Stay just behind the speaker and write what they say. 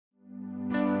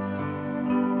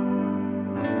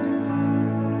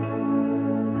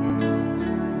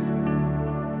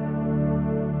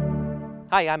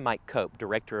Hi, I'm Mike Cope,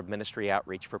 Director of Ministry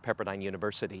Outreach for Pepperdine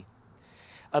University.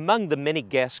 Among the many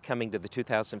guests coming to the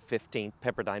 2015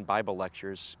 Pepperdine Bible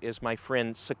Lectures is my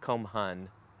friend Sokhom.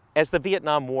 As the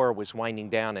Vietnam War was winding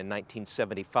down in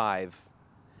 1975,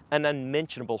 an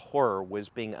unmentionable horror was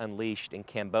being unleashed in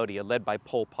Cambodia, led by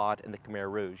Pol Pot and the Khmer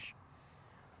Rouge.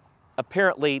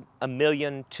 Apparently, 1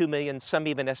 million, 2 million, some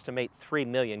even estimate 3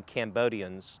 million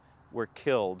Cambodians were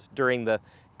killed during the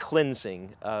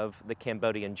cleansing of the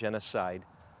Cambodian genocide.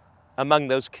 Among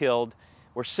those killed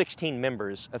were 16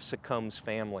 members of Sokhom's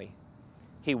family.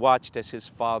 He watched as his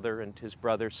father and his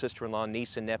brother, sister-in-law,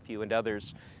 niece and nephew and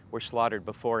others were slaughtered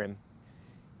before him.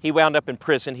 He wound up in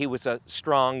prison. He was a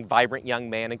strong, vibrant young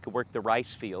man and could work the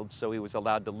rice fields, so he was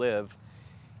allowed to live.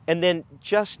 And then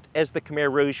just as the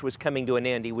Khmer Rouge was coming to an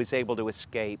end, he was able to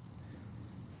escape.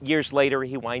 Years later,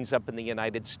 he winds up in the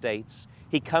United States.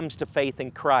 He comes to faith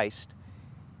in Christ.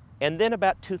 And then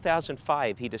about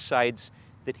 2005, he decides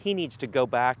that he needs to go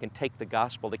back and take the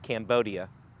gospel to Cambodia.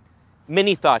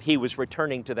 Many thought he was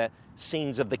returning to the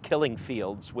scenes of the killing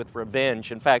fields with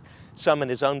revenge. In fact, some in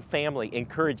his own family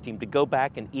encouraged him to go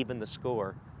back and even the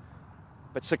score.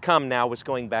 But Sokhom now was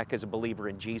going back as a believer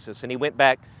in Jesus. And he went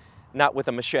back not with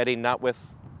a machete, not with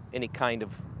any kind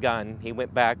of gun. He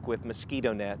went back with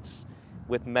mosquito nets,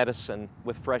 with medicine,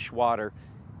 with fresh water,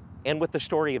 and with the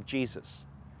story of Jesus.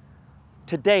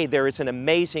 Today, there is an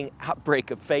amazing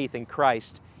outbreak of faith in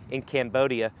Christ in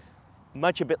Cambodia,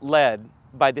 much of it led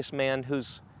by this man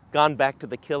who's gone back to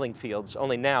the killing fields,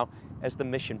 only now as the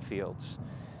mission fields.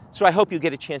 So I hope you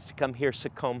get a chance to come hear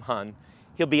Sokhom.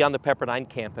 He'll be on the Pepperdine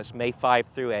campus May 5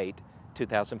 through 8,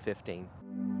 2015.